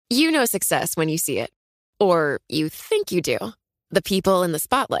You know success when you see it. Or you think you do. The people in the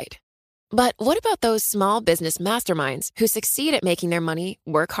spotlight. But what about those small business masterminds who succeed at making their money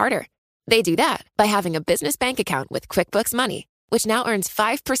work harder? They do that by having a business bank account with QuickBooks Money, which now earns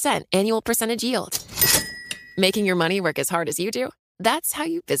 5% annual percentage yield. Making your money work as hard as you do? That's how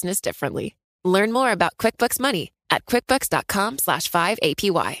you business differently. Learn more about QuickBooks Money at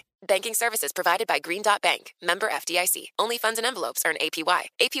quickbooks.com/5APY. Banking services provided by Green Dot Bank. Member FDIC. Only funds and envelopes earn APY.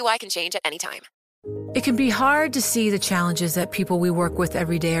 APY can change at any time. It can be hard to see the challenges that people we work with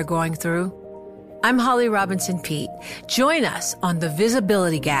every day are going through. I'm Holly Robinson Pete. Join us on The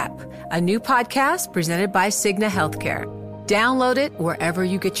Visibility Gap, a new podcast presented by Cigna Healthcare. Download it wherever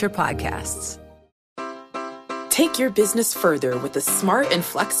you get your podcasts. Take your business further with the smart and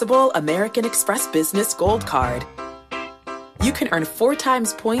flexible American Express Business Gold Card. You can earn 4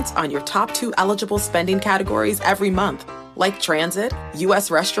 times points on your top 2 eligible spending categories every month, like transit, U.S.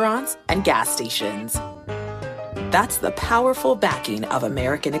 restaurants, and gas stations. That's the powerful backing of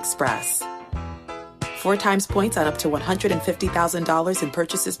American Express. 4 times points on up to $150,000 in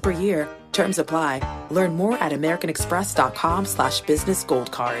purchases per year. Terms apply. Learn more at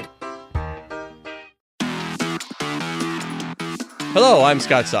americanexpress.com/businessgoldcard. Hello, I'm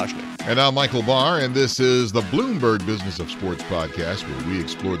Scott Soshnick. And I'm Michael Barr, and this is the Bloomberg Business of Sports podcast, where we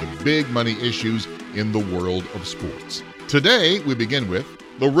explore the big money issues in the world of sports. Today, we begin with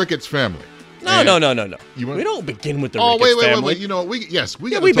the Ricketts family. No. We don't begin with the Ricketts family. Wait. You know, we got to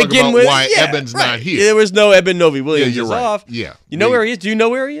talk begin about with, why Eben's not here. There was no Eben Novi-Williams. You're right. Off. Yeah. You know where he is? Do you know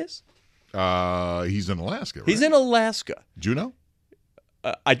where he is? He's in Alaska, right? He's in Alaska. Do you know?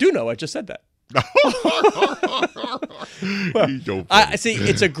 I do know. I just said that. I see.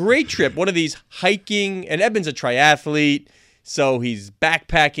 It's a great trip. One of these hiking, and Eben's a triathlete, so he's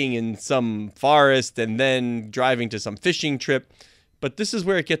backpacking in some forest and then driving to some fishing trip. But this is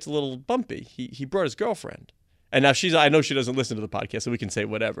where it gets a little bumpy. He brought his girlfriend, and now I know she doesn't listen to the podcast, so we can say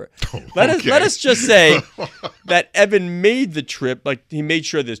whatever. Let us just say that Eben made the trip. Like, he made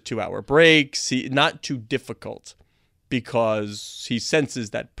sure there's 2-hour breaks, not too difficult, because he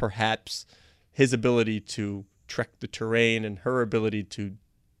senses that perhaps his ability to trek the terrain and her ability to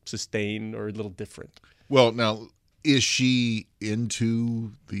sustain are a little different. Well, now, is she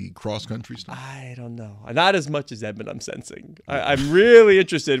into the cross-country stuff? I don't know. Not as much as Eben, I'm sensing. I'm really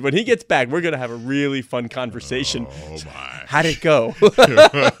interested. When he gets back, we're going to have a really fun conversation. Oh, my. How'd it go?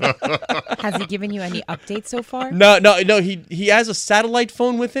 Has he given you any updates so far? No. He has a satellite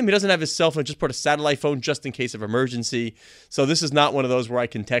phone with him. He doesn't have his cell phone. Just put a satellite phone just in case of emergency. So this is not one of those where I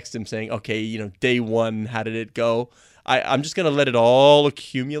can text him saying, okay, day 1, how did it go? I'm just going to let it all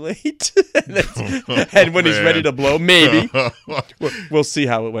accumulate. And when he's ready to blow, maybe. We'll see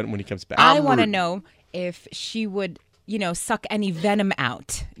how it went when he comes back. I want to know if she would, suck any venom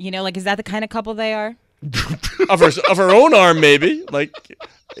out. Is that the kind of couple they are? of her own arm, maybe.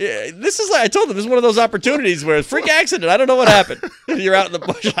 This is I told them, this is one of those opportunities where freak accident. I don't know what happened. You're out in the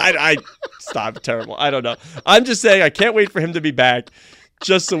bush. Stop. Terrible. I don't know. I'm just saying I can't wait for him to be back,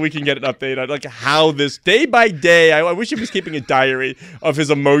 just so we can get an update on how this day by day. I wish he was keeping a diary of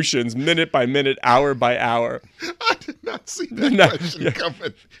his emotions, minute by minute, hour by hour. I did not see that question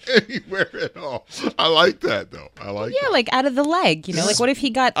coming anywhere at all. I like that, though. Out of the leg. What if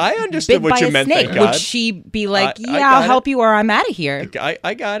he got I understood bit what by you a meant, snake? thank God. Would she be like, I'll help you or I'm out of here?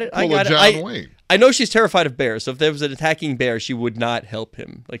 I got it. Pull a John Wayne. I know she's terrified of bears, so if there was an attacking bear, she would not help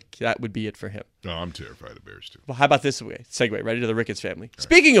him. That would be it for him. No, I'm terrified of bears, too. Well, how about this segue right into the Ricketts family?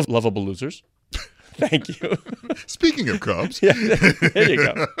 Speaking of lovable losers, thank you. Speaking of Cubs. Yeah, there you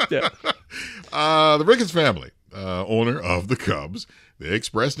go. Yeah. The Ricketts family, owner of the Cubs, they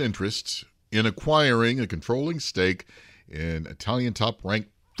expressed interest in acquiring a controlling stake in Italian top-ranked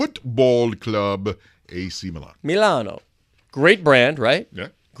football club AC Milan. Milano. Great brand, right? Yeah.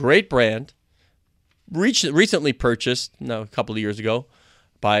 Great brand. Recently purchased, a couple of years ago,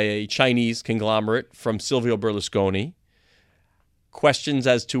 by a Chinese conglomerate from Silvio Berlusconi. Questions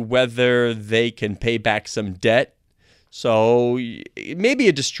as to whether they can pay back some debt. So maybe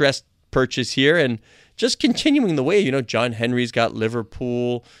a distressed purchase here, and just continuing the way, John Henry's got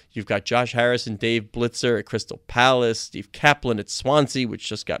Liverpool. You've got Josh Harris and Dave Blitzer at Crystal Palace. Steve Kaplan at Swansea, which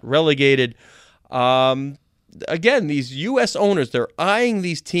just got relegated. Again, these U.S. owners, they're eyeing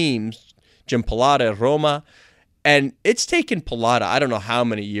these teams, Jim Pilata at Roma, and it's taken Pilata, I don't know how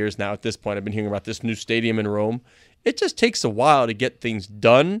many years now at this point. I've been hearing about this new stadium in Rome. It just takes a while to get things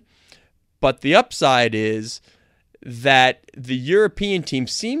done, but the upside is that the European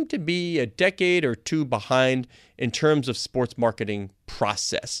teams seem to be a decade or two behind in terms of sports marketing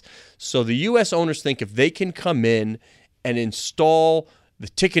process. So the U.S. owners think if they can come in and install the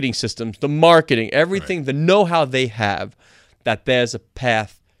ticketing systems, the marketing, everything, the know-how they have, that there's a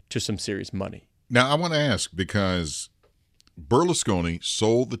path to some serious money. Now, I want to ask, because Berlusconi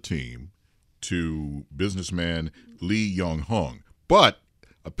sold the team to businessman Lee Yong-hung, but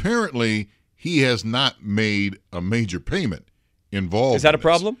apparently he has not made a major payment involved. Is that in a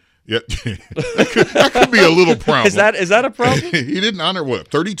problem? Yeah, that could be a little problem. Is that a problem? He didn't honor, what,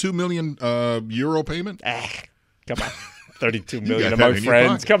 32 million euro payment? Come on. 32 got million that among in your friends.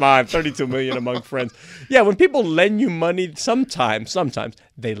 pocket. Come on, 32 million among friends. Yeah, when people lend you money, sometimes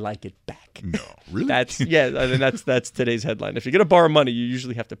they like it back. No, really? That's today's headline. If you're going to borrow money, you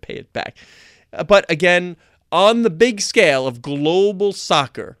usually have to pay it back. But again, on the big scale of global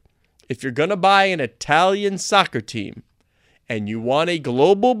soccer, if you're going to buy an Italian soccer team and you want a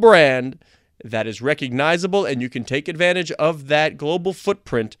global brand that is recognizable and you can take advantage of that global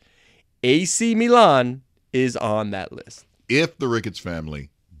footprint, AC Milan is on that list. If the Ricketts family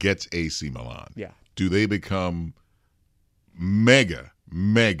gets AC Milan, do they become mega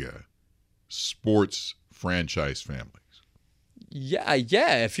sports franchise families?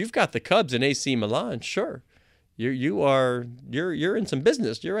 Yeah. If you've got the Cubs and AC Milan, sure, you're in some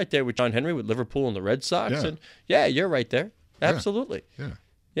business. You're right there with John Henry, with Liverpool and the Red Sox, and you're right there. Absolutely.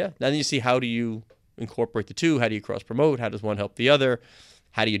 Yeah. Then you see, how do you incorporate the two? How do you cross promote? How does one help the other?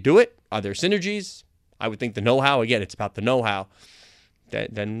 How do you do it? Are there synergies? I would think the know-how, again, it's about the know-how.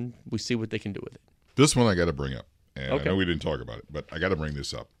 Then we see what they can do with it. This one I got to bring up. And Okay. I know we didn't talk about it, but I got to bring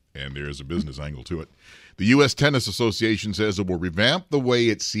this up. And there's a business angle to it. The U.S. Tennis Association says it will revamp the way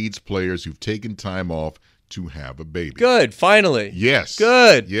it seeds players who've taken time off to have a baby. Good, finally. Yes.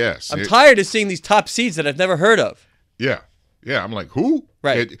 Good. Yes. I'm tired of seeing these top seeds that I've never heard of. Yeah. Yeah, I'm like, who?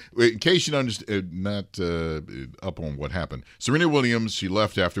 Right. In case you're not up on what happened, Serena Williams, she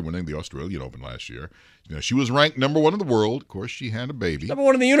left after winning the Australian Open last year. You know, she was ranked number 1 in the world. Of course, she had a baby. Number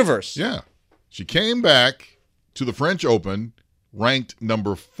 1 in the universe. Yeah. She came back to the French Open ranked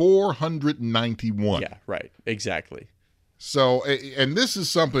number 491. Yeah, right. Exactly. So, and this is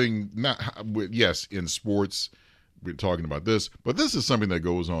something, yes, in sports, we're talking about this, but this is something that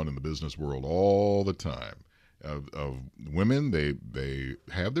goes on in the business world all the time. Of women, they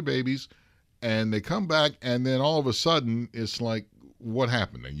have their babies, and they come back, and then all of a sudden, it's like, what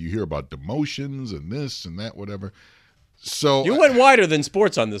happened? And you hear about demotions and this and that, whatever. So you went wider than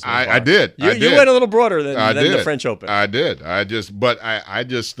sports on this one. I did. You went a little broader than the French Open. I did. I just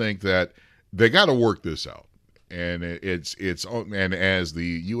think that they got to work this out, and and as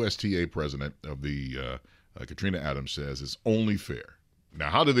the USTA president of the Katrina Adams says, it's only fair. Now,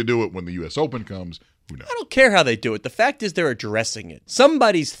 how do they do it when the U.S. Open comes? Who knows? I don't care how they do it. The fact is, they're addressing it.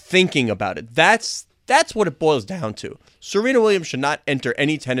 Somebody's thinking about it. That's what it boils down to. Serena Williams should not enter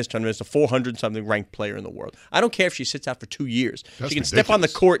any tennis tournament as a 400-something ranked player in the world. I don't care if she sits out for 2 years. That's she can ridiculous. step on the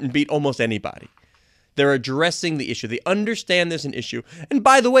court and beat almost anybody. They're addressing the issue. They understand there's an issue. And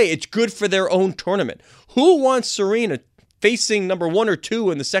by the way, it's good for their own tournament. Who wants Serena facing number 1 or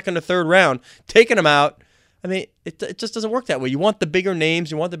 2 in the second or third round, taking them out? I mean, it just doesn't work that way. You want the bigger names.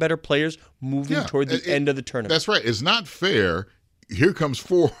 You want the better players moving toward the end of the tournament. That's right. It's not fair. Here comes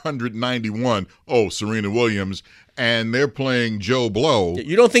 491. Oh, Serena Williams, and they're playing Joe Blow.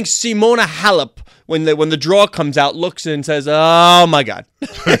 You don't think Simona Halep, when the draw comes out, looks and says, "Oh my God."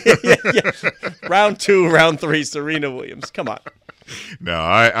 Yeah. Round 2, round 3, Serena Williams. Come on. No,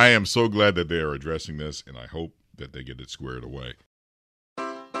 I am so glad that they are addressing this, and I hope that they get it squared away.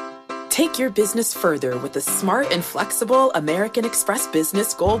 Take your business further with the smart and flexible American Express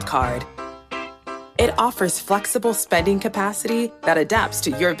Business Gold Card. It offers flexible spending capacity that adapts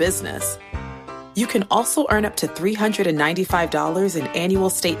to your business. You can also earn up to $395 in annual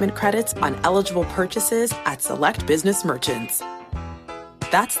statement credits on eligible purchases at select business merchants.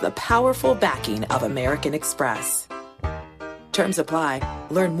 That's the powerful backing of American Express. Terms apply.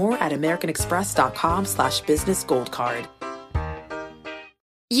 Learn more at americanexpress.com/business gold card.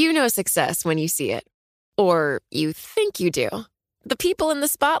 You know success when you see it. Or you think you do. The people in the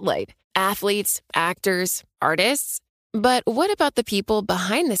spotlight. Athletes, actors, artists. But what about the people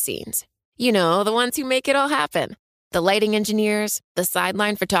behind the scenes? You know, the ones who make it all happen. The lighting engineers, the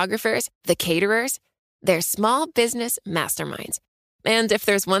sideline photographers, the caterers. They're small business masterminds. And if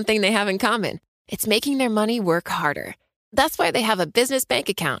there's one thing they have in common, it's making their money work harder. That's why they have a business bank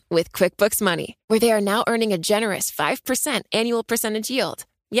account with QuickBooks Money, where they are now earning a generous 5% annual percentage yield.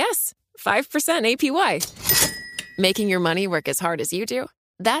 Yes, 5% APY. Making your money work as hard as you do?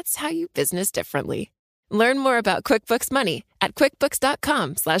 That's how you business differently. Learn more about QuickBooks Money at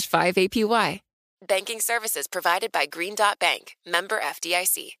quickbooks.com/5APY. Banking services provided by Green Dot Bank, member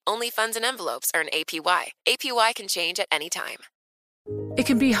FDIC. Only funds and envelopes earn APY. APY can change at any time. It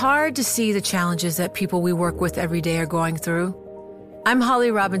can be hard to see the challenges that people we work with every day are going through. I'm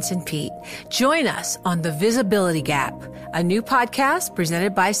Holly Robinson Pete. Join us on The Visibility Gap, a new podcast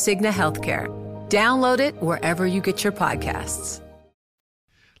presented by Cigna Healthcare. Download it wherever you get your podcasts.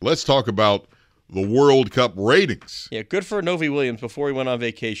 Let's talk about the World Cup ratings. Yeah, good for Novi Williams. Before he went on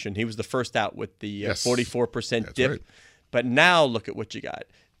vacation, he was the first out with the 44% dip. Right. But now look at what you got.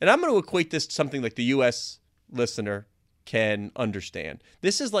 And I'm going to equate this to something like the U.S. listener can understand.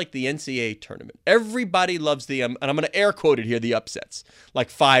 This is like the NCAA tournament. Everybody loves and I'm going to air quote it here, the upsets. Like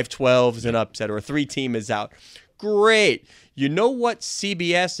 5-12 is an upset or a 3-team is out. Great. You know what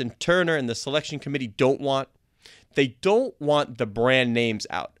CBS and Turner and the selection committee don't want? They don't want the brand names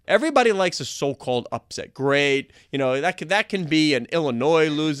out. Everybody likes a so-called upset. Great. You know, that can be an Illinois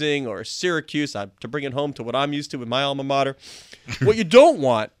losing or a Syracuse, to bring it home to what I'm used to with my alma mater. What you don't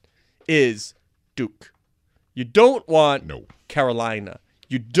want is Duke. You don't want Carolina.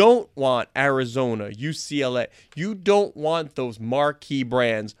 You don't want Arizona, UCLA. You don't want those marquee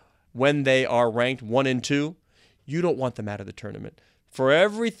brands when they are ranked 1 and 2. You don't want them out of the tournament. For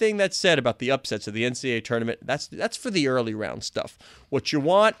everything that's said about the upsets of the NCAA tournament, that's for the early round stuff. What you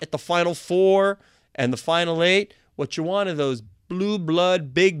want at the Final Four and the Final 8, what you want are those blue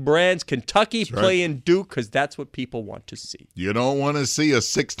blood, big brands, Kentucky playing Duke, because that's what people want to see. You don't want to see a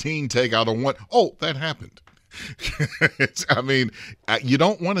 16 take out of one. Oh, that happened. You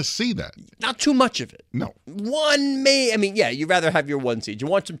don't want to see that. Not too much of it. No. You'd rather have your 1 seed. You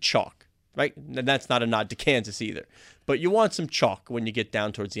want some chalk, right? And that's not a nod to Kansas either. But you want some chalk when you get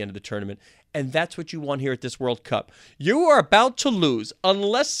down towards the end of the tournament. And that's what you want here at this World Cup. You are about to lose,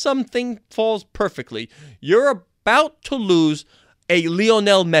 unless something falls perfectly, you're about to lose a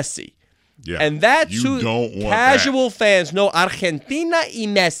Lionel Messi. Yeah, and that's you who don't want casual fans know, Argentina y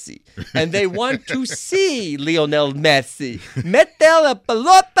Messi. And they want to see Lionel Messi. Mete la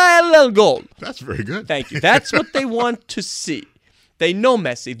pelota el gol. That's very good. Thank you. That's what they want to see. They know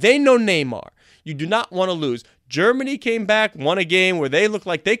Messi. They know Neymar. You do not want to lose. Germany came back, won a game where they looked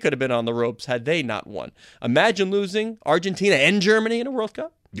like they could have been on the ropes had they not won. Imagine losing Argentina and Germany in a World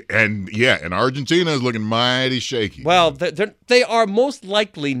Cup. And Argentina is looking mighty shaky. Well, they are most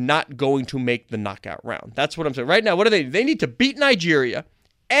likely not going to make the knockout round. That's what I'm saying. Right now, what are they? They need to beat Nigeria,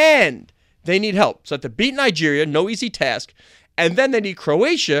 and they need help. So to beat Nigeria, no easy task. And then they need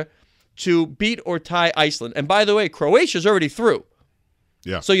Croatia to beat or tie Iceland. And by the way, Croatia's already through.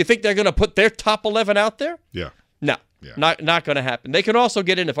 Yeah. So you think they're going to put their top 11 out there? Yeah. No, Yeah. not going to happen. They can also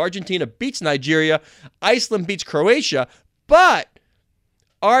get in if Argentina beats Nigeria, Iceland beats Croatia, but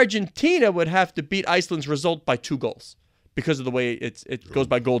Argentina would have to beat Iceland's result by 2 goals because of the way it goes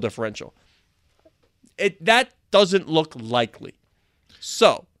by goal differential. That doesn't look likely.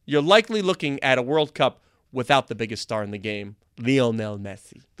 So you're likely looking at a World Cup without the biggest star in the game, Lionel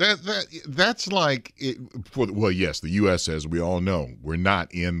Messi. That's like yes, the U.S., as we all know, we're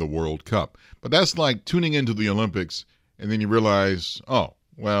not in the World Cup, but that's like tuning into the Olympics and then you realize, oh,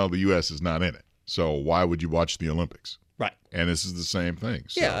 well, the U.S. is not in it, so why would you watch the Olympics? Right. And this is the same thing.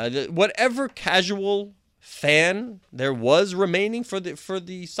 So. Yeah, whatever casual fan there was remaining for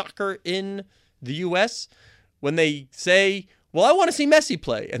the soccer in the U.S., when they say, well, I want to see Messi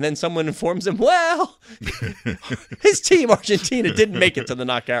play, and then someone informs them, well, his team, Argentina, didn't make it to the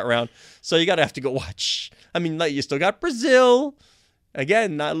knockout round, so you got to have to go watch. I mean, like, you still got Brazil.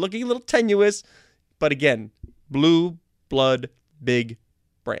 Again, not looking a little tenuous, but again, blue blood, big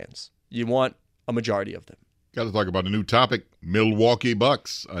brands. You want a majority of them. Got to talk about a new topic, Milwaukee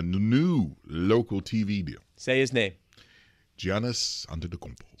Bucks, a new local TV deal. Say his name. Giannis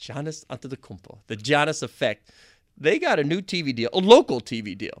Antetokounmpo. Giannis Antetokounmpo. The Giannis effect. They got a new TV deal, a local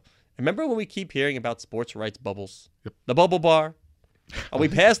TV deal. Remember when we keep hearing about sports rights bubbles? Yep. The bubble bar. Are we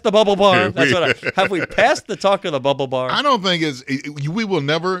past the bubble bar? Have we passed the talk of the bubble bar? I don't think we will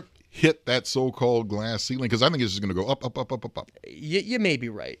never hit that so-called glass ceiling because I think it's just going to go up, up, up, up, up, up. You may be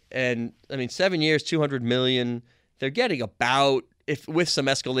right. And, I mean, 7 years, $200 million. They're getting about, if with some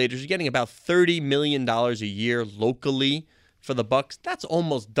escalators, you're getting about $30 million a year locally for the Bucks. That's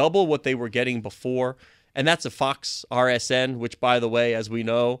almost double what they were getting before. And that's a Fox RSN, which, by the way, as we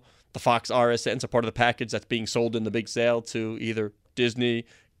know, the Fox RSN's a part of the package that's being sold in the big sale to either Disney,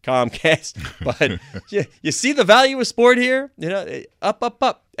 Comcast. But you see the value of sport here? You know, up, up,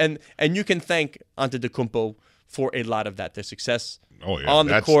 up. And you can thank Antetokounmpo for a lot of that. Their success on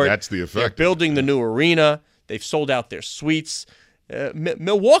the court. That's the effect. They're building the new arena. They've sold out their suites.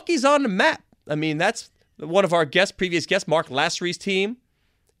 Milwaukee's on the map. I mean, that's one of our previous guests, Mark Lassery's team,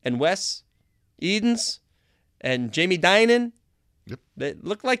 and Wes Edens, and Jamie Dinan. Yep. They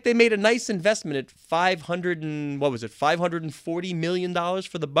look like they made a nice investment at $540 million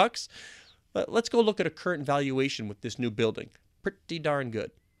for the Bucks. But let's go look at a current valuation with this new building. Pretty darn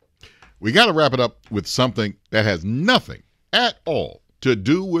good. We got to wrap it up with something that has nothing at all to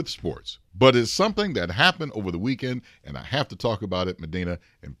do with sports, but it's something that happened over the weekend, and I have to talk about it, Medina,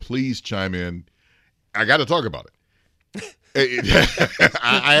 and please chime in. I got to talk about it.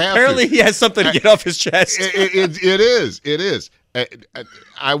 I have Apparently, he has something to get off his chest. It is.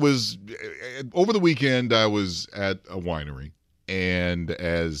 I was over the weekend. I was at a winery, and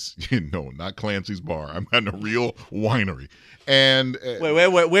as you know, not Clancy's Bar. I'm at a real winery. And wait,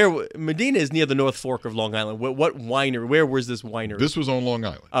 where Medina is near the North Fork of Long Island. What winery? Where was this winery? This was on Long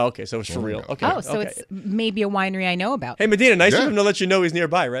Island. Oh, okay, so it's for real. Okay. Oh, so okay. it's maybe a winery I know about. Hey, Medina, nice of him to let you know he's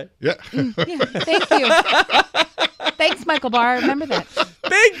nearby, right? Yeah. Yeah, thank you. Thanks, Michael Barr. Remember that.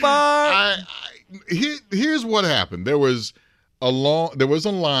 Big Bar. Here's what happened. There was a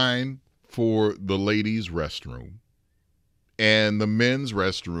line for the ladies' restroom, and the men's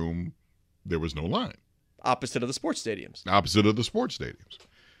restroom, there was no line. Opposite of the sports stadiums.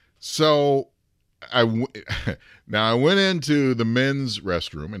 So I went into the men's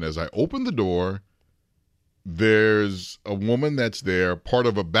restroom, and as I opened the door, there's a woman that's there, part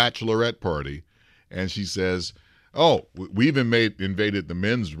of a bachelorette party, and she says, "Oh, we've invaded the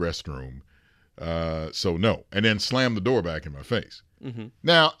men's restroom, so no," and then slammed the door back in my face. Mm-hmm.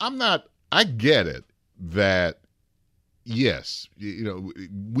 Now, I get it that, yes,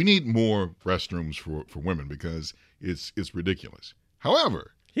 we need more restrooms for women because it's ridiculous.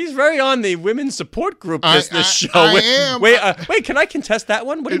 However, he's very on the women's support group this show. I am. Wait, can I contest that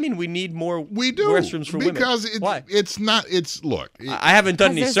one? What do you mean we need more restrooms for women? Because why? Look. I haven't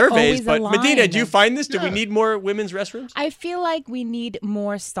done any there's surveys, always a but line. Medina, do you find this? Do we Yeah. need more women's restrooms? I feel like we need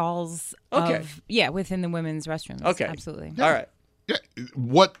more stalls. Okay. Within the women's restrooms. Okay. Absolutely. All right. Yeah,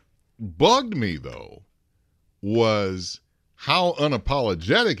 what bugged me, though, was how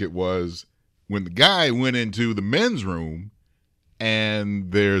unapologetic it was when the guy went into the men's room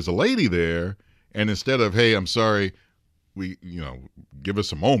and there's a lady there, and instead of, "Hey, I'm sorry, give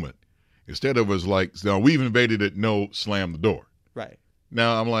us a moment," instead of was like, "No, we've invaded it, no, slam the door." Right.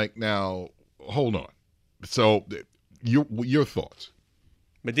 Now I'm like, now hold on. So your thoughts?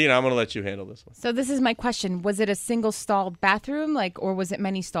 Medina, I'm going to let you handle this one. So this is my question. Was it a single stalled bathroom, or was it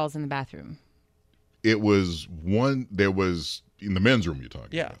many stalls in the bathroom? It was one. There was in the men's room. You're talking.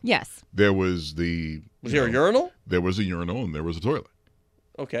 Yeah. about. Yes. There was Was there a urinal? There was a urinal and there was a toilet.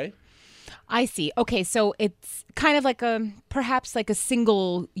 Okay. I see. Okay, so it's kind of like perhaps like a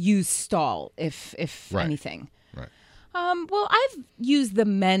single-use stall, if Right. anything. Right. Well, I've used the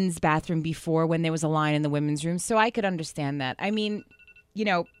men's bathroom before when there was a line in the women's room, so I could understand that. I mean,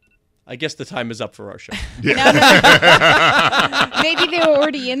 I guess the time is up for our show. maybe they were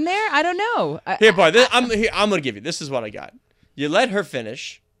already in there. I don't know. Here, boy, I'm going to give you. This is what I got. You let her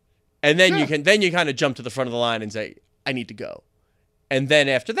finish, and then you kind of jump to the front of the line and say, "I need to go," and then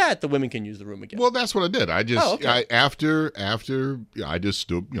after that, the women can use the room again. Well, that's what I did. I just okay. after I just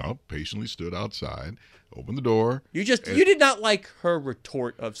stood, patiently stood outside, opened the door. You did not like her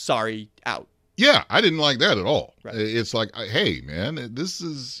retort of "sorry, out." Yeah, I didn't like that at all. Right. It's like, hey, man, this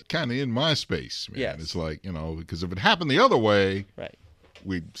is kind of in my space, man. Yes. It's like, because if it happened the other way, Right.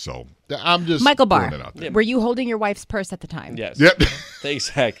 I'm just Michael Barr, throwing it out there. were you holding your wife's purse at the time? Yes. Yep.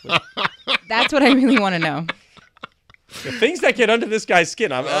 Exactly. That's what I really want to know. The things that get under this guy's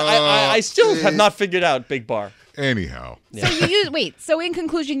skin, I still have not figured out, Big Bar. Anyhow, So so in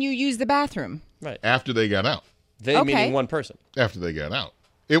conclusion, you used the bathroom. Right. after they got out. They Okay. meaning one person. After they got out.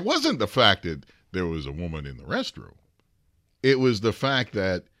 It wasn't the fact that there was a woman in the restroom. It was the fact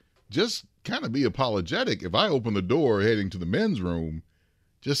that just kind of be apologetic. If I open the door heading to the men's room,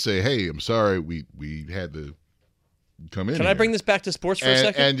 just say, "Hey, I'm sorry, we had to come in." Can I bring this back to sports for a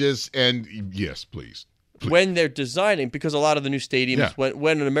second? And yes, please. When they're designing, because a lot of the new stadiums, Yeah.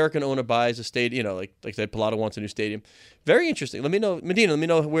 when an American owner buys a stadium, like say Pilato wants a new stadium, very interesting. Let me know, Medina, let me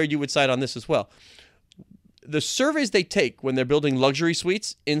know where you would side on this as well. The surveys they take when they're building luxury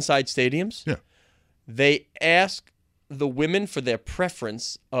suites inside stadiums, Yeah. they ask the women for their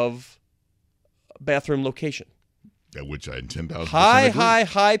preference of bathroom location. At which I 10,000%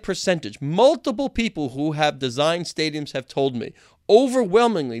 High percentage. Multiple people who have designed stadiums have told me,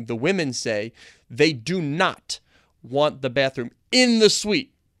 overwhelmingly, the women say they do not want the bathroom in the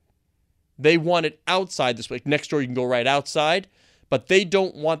suite. They want it outside the suite. Next door, you can go right outside, but they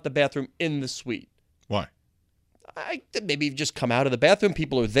don't want the bathroom in the suite. Why? Maybe just come out of the bathroom.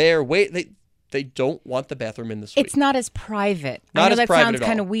 People are there. Wait, they don't want the bathroom in the suite. It's not as private. Not I know as that private sounds at all.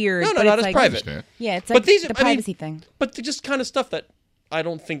 kind of weird. No, but not it's as like, private. Yeah, it's like the privacy thing. But they're just kind of stuff that I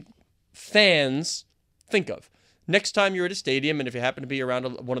don't think fans think of. Next time you're at a stadium, and if you happen to be around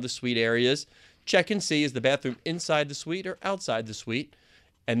one of the suite areas, check and see, is the bathroom inside the suite or outside the suite?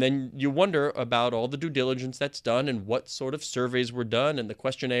 And then you wonder about all the due diligence that's done and what sort of surveys were done and the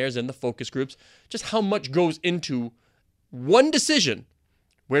questionnaires and the focus groups, just how much goes into one decision.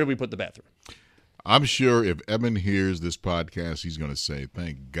 Where do we put the bathroom? I'm sure if Evan hears this podcast, he's going to say,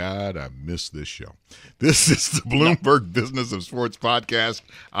 thank God I missed this show. This is the Bloomberg Business of Sports podcast.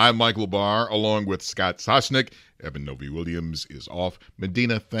 I'm Michael Barr, along with Scott Soshnick. Evan Novi-Williams is off.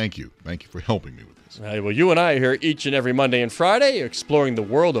 Medina, thank you. Thank you for helping me with this. Well, you and I are here each and every Monday and Friday exploring the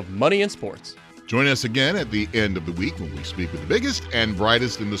world of money and sports. Join us again at the end of the week when we speak with the biggest and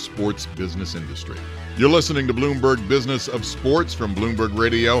brightest in the sports business industry. You're listening to Bloomberg Business of Sports from Bloomberg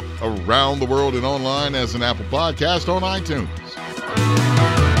Radio around the world and online as an Apple podcast on iTunes.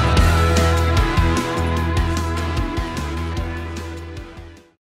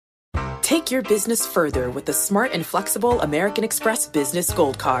 Take your business further with the smart and flexible American Express Business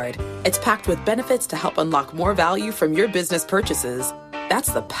Gold Card. It's packed with benefits to help unlock more value from your business purchases.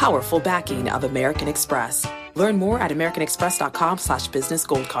 That's the powerful backing of American Express. Learn more at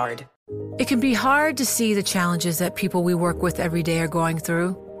americanexpress.com/businessgoldcard. It can be hard to see the challenges that people we work with every day are going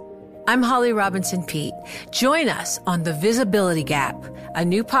through. I'm Holly Robinson Peete. Join us on The Visibility Gap, a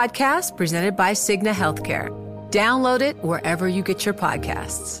new podcast presented by Cigna Healthcare. Download it wherever you get your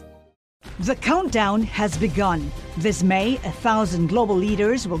podcasts. The countdown has begun. This May, 1,000 global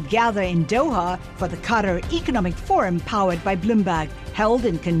leaders will gather in Doha for the Qatar Economic Forum powered by Bloomberg, held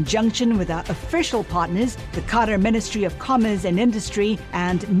in conjunction with our official partners, the Qatar Ministry of Commerce and Industry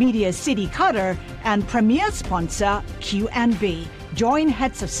and Media City Qatar, and premier sponsor QNB. Join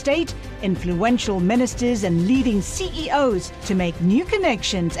heads of state, influential ministers, and leading CEOs to make new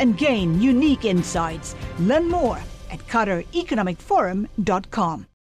connections and gain unique insights. Learn more at QatarEconomicForum.com.